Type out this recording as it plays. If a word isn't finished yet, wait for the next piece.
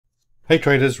Hey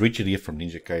traders, Richard here from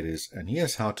Ninjacators, and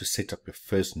here's how to set up your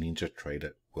first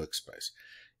NinjaTrader workspace.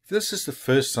 If this is the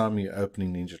first time you're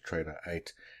opening NinjaTrader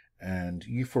 8 and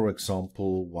you, for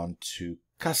example, want to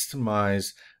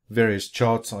customize various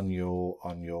charts on your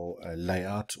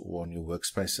layout or on your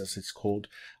workspace as it's called,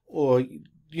 or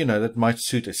that might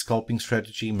suit a scalping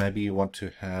strategy. Maybe you want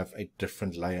to have a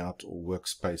different layout or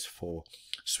workspace for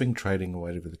swing trading or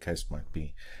whatever the case might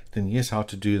be. Then here's how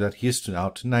to do that. Here's how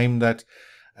to name that,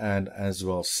 and as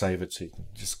well save it so you can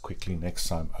just quickly next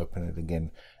time open it again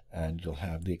and you'll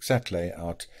have the exact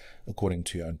layout according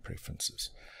to your own preferences.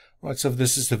 Right, so if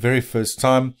this is the very first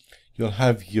time, you'll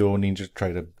have your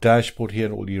NinjaTrader dashboard here,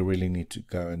 and all you really need to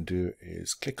go and do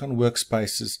is click on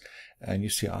workspaces, and you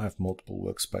see I have multiple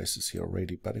workspaces here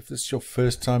already. But if this is your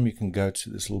first time, you can go to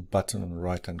this little button on the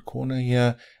right hand corner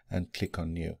here and click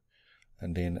on new.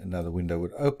 And then another window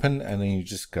would open, and then you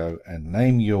just go and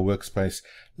name your workspace.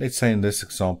 Let's say in this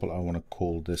example, I want to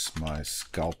call this my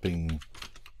scalping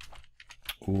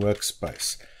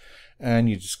workspace. And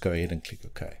you just go ahead and click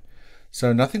OK.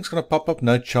 So nothing's going to pop up,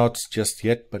 no charts just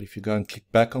yet, but if you go and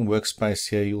click back on workspace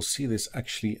here, you'll see there's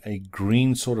actually a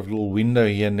green sort of little window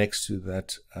here next to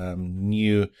that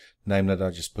new name that I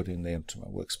just put in there into my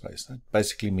workspace. That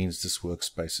basically means this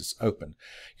workspace is open.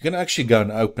 You can actually go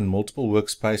and open multiple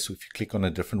workspaces. If you click on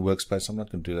a different workspace, I'm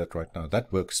not going to do that right now,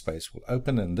 that workspace will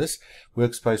open, and this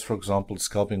workspace, for example, the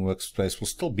scalping workspace, will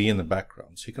still be in the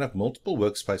background. So you can have multiple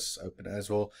workspaces open as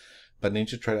well. But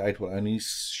NinjaTrader 8 will only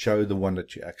show the one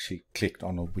that you actually clicked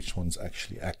on, or which one's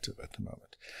actually active at the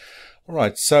moment. All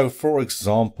right, so for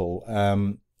example,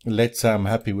 let's say I'm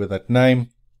happy with that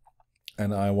name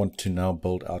and I want to now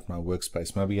build out my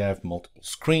workspace. Maybe I have multiple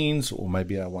screens, or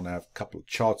maybe I want to have a couple of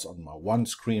charts on my one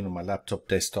screen, on my laptop,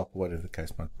 desktop, whatever the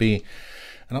case might be.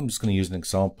 And I'm just going to use an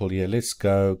example here. Let's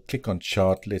go click on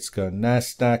chart. Let's go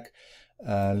NASDAQ.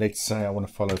 Let's say I want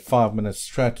to follow 5-minute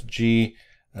strategy.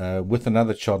 With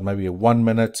another chart, maybe a 1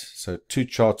 minute, so 2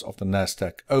 charts of the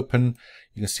NASDAQ open.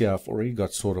 You can see I've already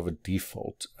got sort of a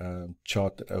default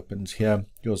chart that opens here.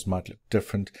 Yours might look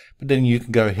different, but then you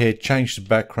can go ahead, change the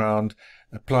background,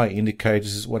 apply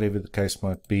indicators, whatever the case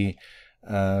might be.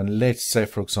 Let's say,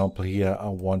 for example, here I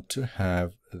want to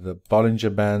have the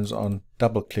Bollinger Bands on.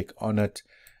 Double click on it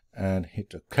and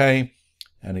hit OK.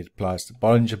 And it applies the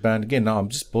Bollinger Band. Again, now I'm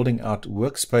just building out a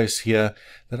workspace here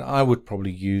that I would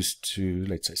probably use to,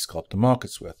 let's say, scalp the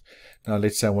markets with. Now,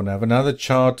 let's say I want to have another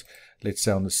chart, let's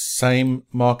say on the same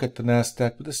market, the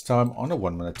NASDAQ, but this time on a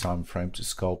 1 minute time frame to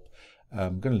scalp.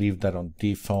 I'm going to leave that on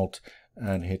default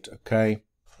and hit OK.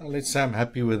 Now, let's say I'm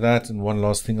happy with that. And one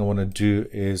last thing I want to do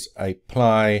is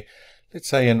apply, let's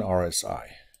say, an RSI.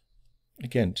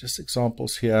 Again, just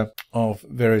examples here of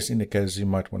various indicators you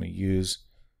might want to use.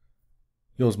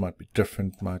 Yours might be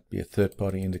different, might be a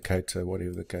third-party indicator,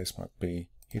 whatever the case might be.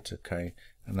 Hit OK.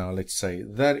 And now let's say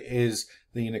that is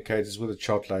the indicators with a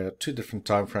chart layout, 2 different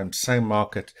time frames, same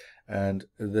market, and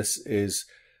this is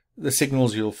the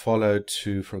signals you'll follow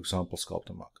to, for example, scalp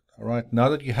the market. All right. Now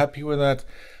that you're happy with that,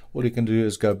 all you can do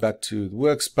is go back to the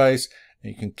workspace,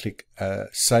 and you can click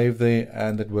save there,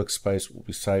 and that workspace will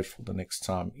be saved for the next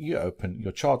time you open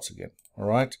your charts again. All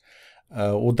right.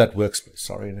 Or that workspace,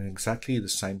 sorry, and exactly the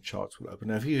same charts will open.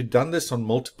 Now, if you've done this on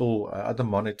multiple other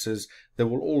monitors, they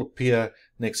will all appear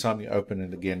next time you open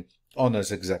it again on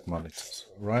those exact monitors,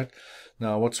 right?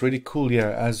 Now, what's really cool here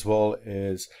as well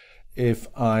is if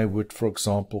I would, for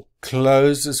example,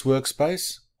 close this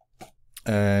workspace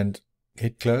and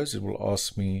hit close, it will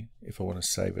ask me if I want to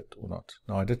save it or not.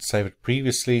 Now, I did save it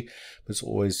previously, but it's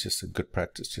always just a good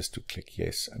practice just to click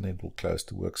yes, and then it will close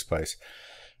the workspace.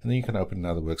 And then you can open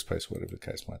another workspace, whatever the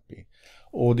case might be.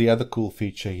 Or the other cool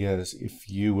feature here is if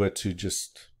you were to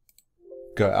just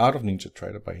go out of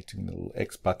NinjaTrader by hitting the little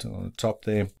X button on the top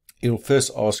there, it'll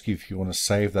first ask you if you want to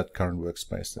save that current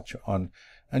workspace that you're on,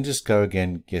 and just go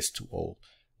again, yes to all.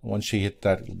 Once you hit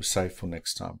that, it'll be saved for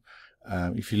next time.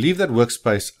 If you leave that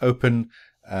workspace open,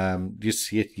 just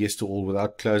hit yes to all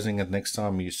without closing it. Next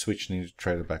time you switch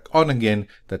NinjaTrader back on again,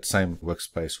 that same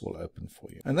workspace will open for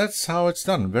you. And that's how it's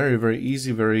done. Very, very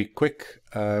easy, very quick.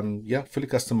 Yeah, fully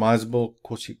customizable. Of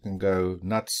course, you can go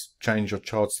nuts, change your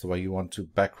charts the way you want to,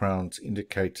 backgrounds,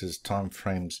 indicators, time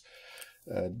frames,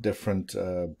 different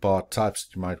bar types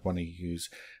that you might want to use.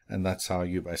 And that's how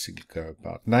you basically go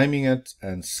about naming it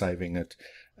and saving it,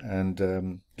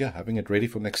 and yeah, having it ready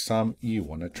for next time you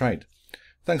want to trade.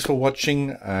 Thanks for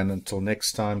watching, and until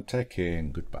next time, take care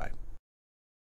and goodbye.